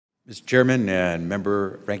Mr. Chairman and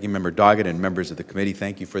Ranking Member Doggett and members of the committee,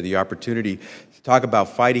 thank you for the opportunity to talk about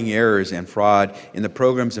fighting errors and fraud in the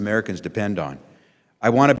programs Americans depend on.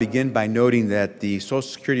 I want to begin by noting that the Social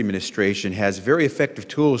Security Administration has very effective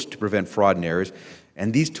tools to prevent fraud and errors,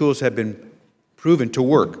 and these tools have been proven to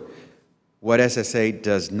work. What SSA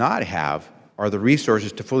does not have are the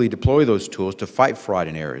resources to fully deploy those tools to fight fraud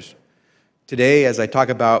and errors. Today, as I talk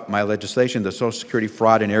about my legislation, the Social Security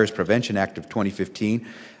Fraud and Errors Prevention Act of 2015,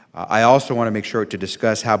 I also want to make sure to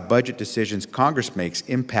discuss how budget decisions Congress makes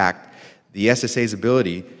impact the SSA's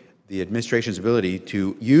ability, the administration's ability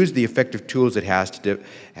to use the effective tools it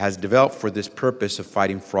has developed for this purpose of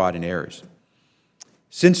fighting fraud and errors.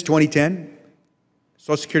 Since 2010,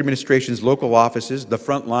 Social Security Administration's local offices, the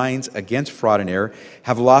front lines against fraud and error,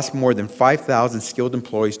 have lost more than 5,000 skilled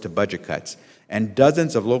employees to budget cuts, and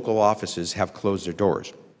dozens of local offices have closed their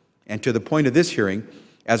doors. And to the point of this hearing,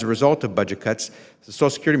 as a result of budget cuts, the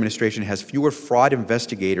Social Security Administration has fewer fraud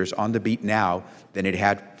investigators on the beat now than it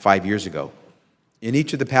had 5 years ago. In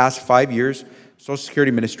each of the past 5 years, Social Security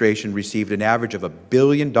Administration received an average of $1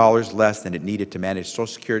 billion less than it needed to manage Social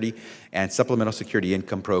Security and supplemental security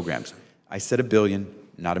income programs. I said $1 billion,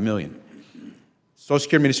 not $1 million. Social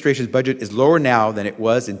Security Administration's budget is lower now than it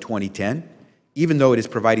was in 2010, even though it is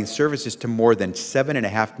providing services to more than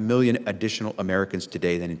 7.5 million additional Americans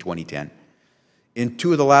today than in 2010. In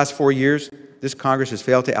 2 of the last 4 years, this Congress has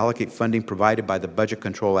failed to allocate funding provided by the Budget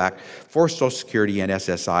Control Act for Social Security and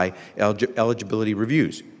SSI eligibility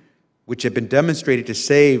reviews, which have been demonstrated to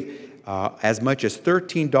save as much as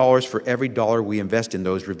 $13 for every dollar we invest in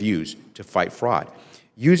those reviews to fight fraud.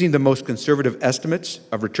 Using the most conservative estimates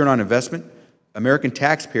of return on investment, American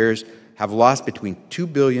taxpayers have lost between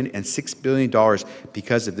 $2 billion and $6 billion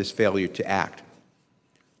because of this failure to act.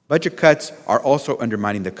 Budget cuts are also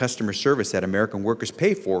undermining the customer service that American workers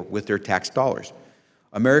pay for with their tax dollars.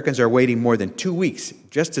 Americans are waiting more than 2 weeks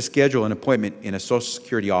just to schedule an appointment in a Social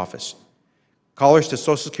Security office. Callers to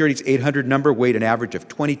Social Security's 800 number wait an average of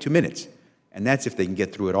 22 minutes, and that's if they can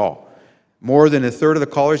get through at all. More than a third of the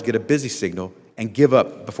callers get a busy signal and give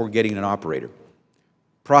up before getting an operator.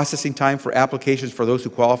 Processing time for applications for those who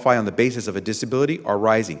qualify on the basis of a disability are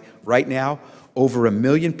rising. Right now, over 1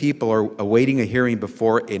 million people are awaiting a hearing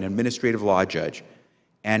before an administrative law judge,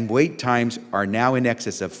 and wait times are now in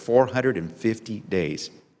excess of 450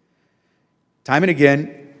 days. Time and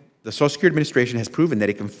again, the Social Security Administration has proven that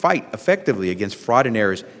it can fight effectively against fraud and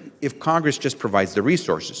errors if Congress just provides the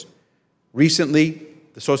resources. Recently,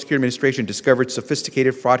 the Social Security Administration discovered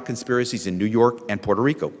sophisticated fraud conspiracies in New York and Puerto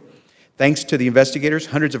Rico. Thanks to the investigators,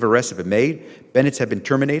 hundreds of arrests have been made, benefits have been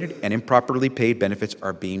terminated, and improperly paid benefits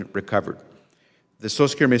are being recovered. The Social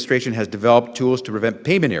Security Administration has developed tools to prevent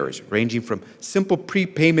payment errors, ranging from simple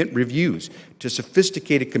prepayment reviews to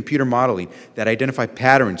sophisticated computer modeling that identify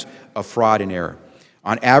patterns of fraud and error.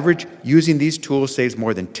 On average, using these tools saves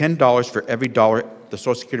more than $10 for every dollar the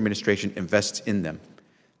Social Security Administration invests in them.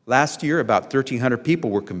 Last year, about 1,300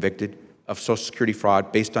 people were convicted of Social Security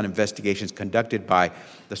fraud based on investigations conducted by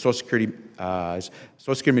the Social Security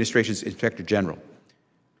Administration's Inspector General.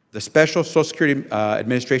 The Special Social Security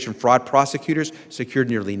Administration fraud prosecutors secured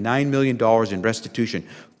nearly $9 million in restitution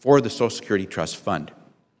for the Social Security Trust Fund.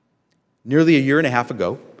 Nearly a year and a half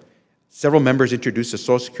ago, several members introduced the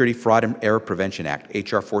Social Security Fraud and Error Prevention Act,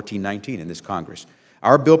 H.R. 1419, in this Congress.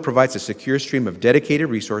 Our bill provides a secure stream of dedicated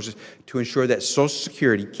resources to ensure that Social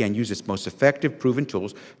Security can use its most effective proven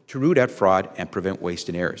tools to root out fraud and prevent waste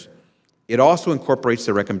and errors. It also incorporates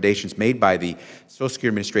the recommendations made by the Social Security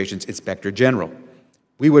Administration's Inspector General.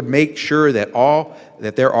 We would make sure that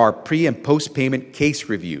there are pre- and post-payment case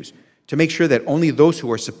reviews to make sure that only those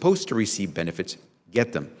who are supposed to receive benefits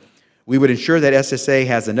get them. We would ensure that SSA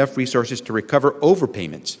has enough resources to recover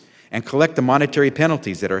overpayments and collect the monetary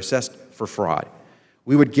penalties that are assessed for fraud.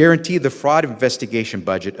 We would guarantee the fraud investigation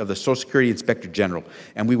budget of the Social Security Inspector General,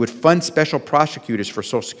 and we would fund special prosecutors for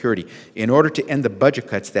Social Security in order to end the budget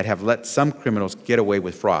cuts that have let some criminals get away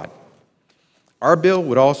with fraud. Our bill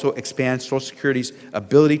would also expand Social Security's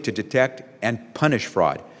ability to detect and punish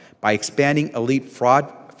fraud by expanding elite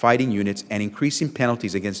fraud-fighting units and increasing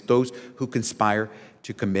penalties against those who conspire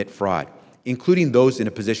to commit fraud, including those in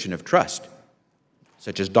a position of trust,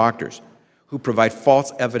 such as doctors, who provide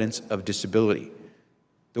false evidence of disability.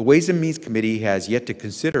 The Ways and Means Committee has yet to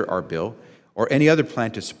consider our bill or any other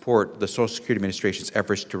plan to support the Social Security Administration's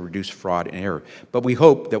efforts to reduce fraud and error. But we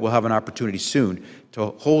hope that we'll have an opportunity soon to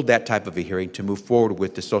hold that type of a hearing to move forward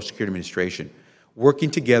with the Social Security Administration.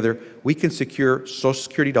 Working together, we can secure Social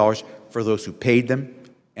Security dollars for those who paid them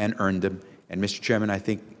and earned them. And Mr. Chairman, I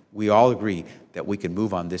think we all agree that we can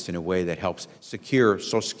move on this in a way that helps secure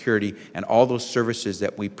Social Security and all those services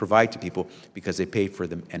that we provide to people because they pay for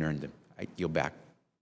them and earn them. I yield back.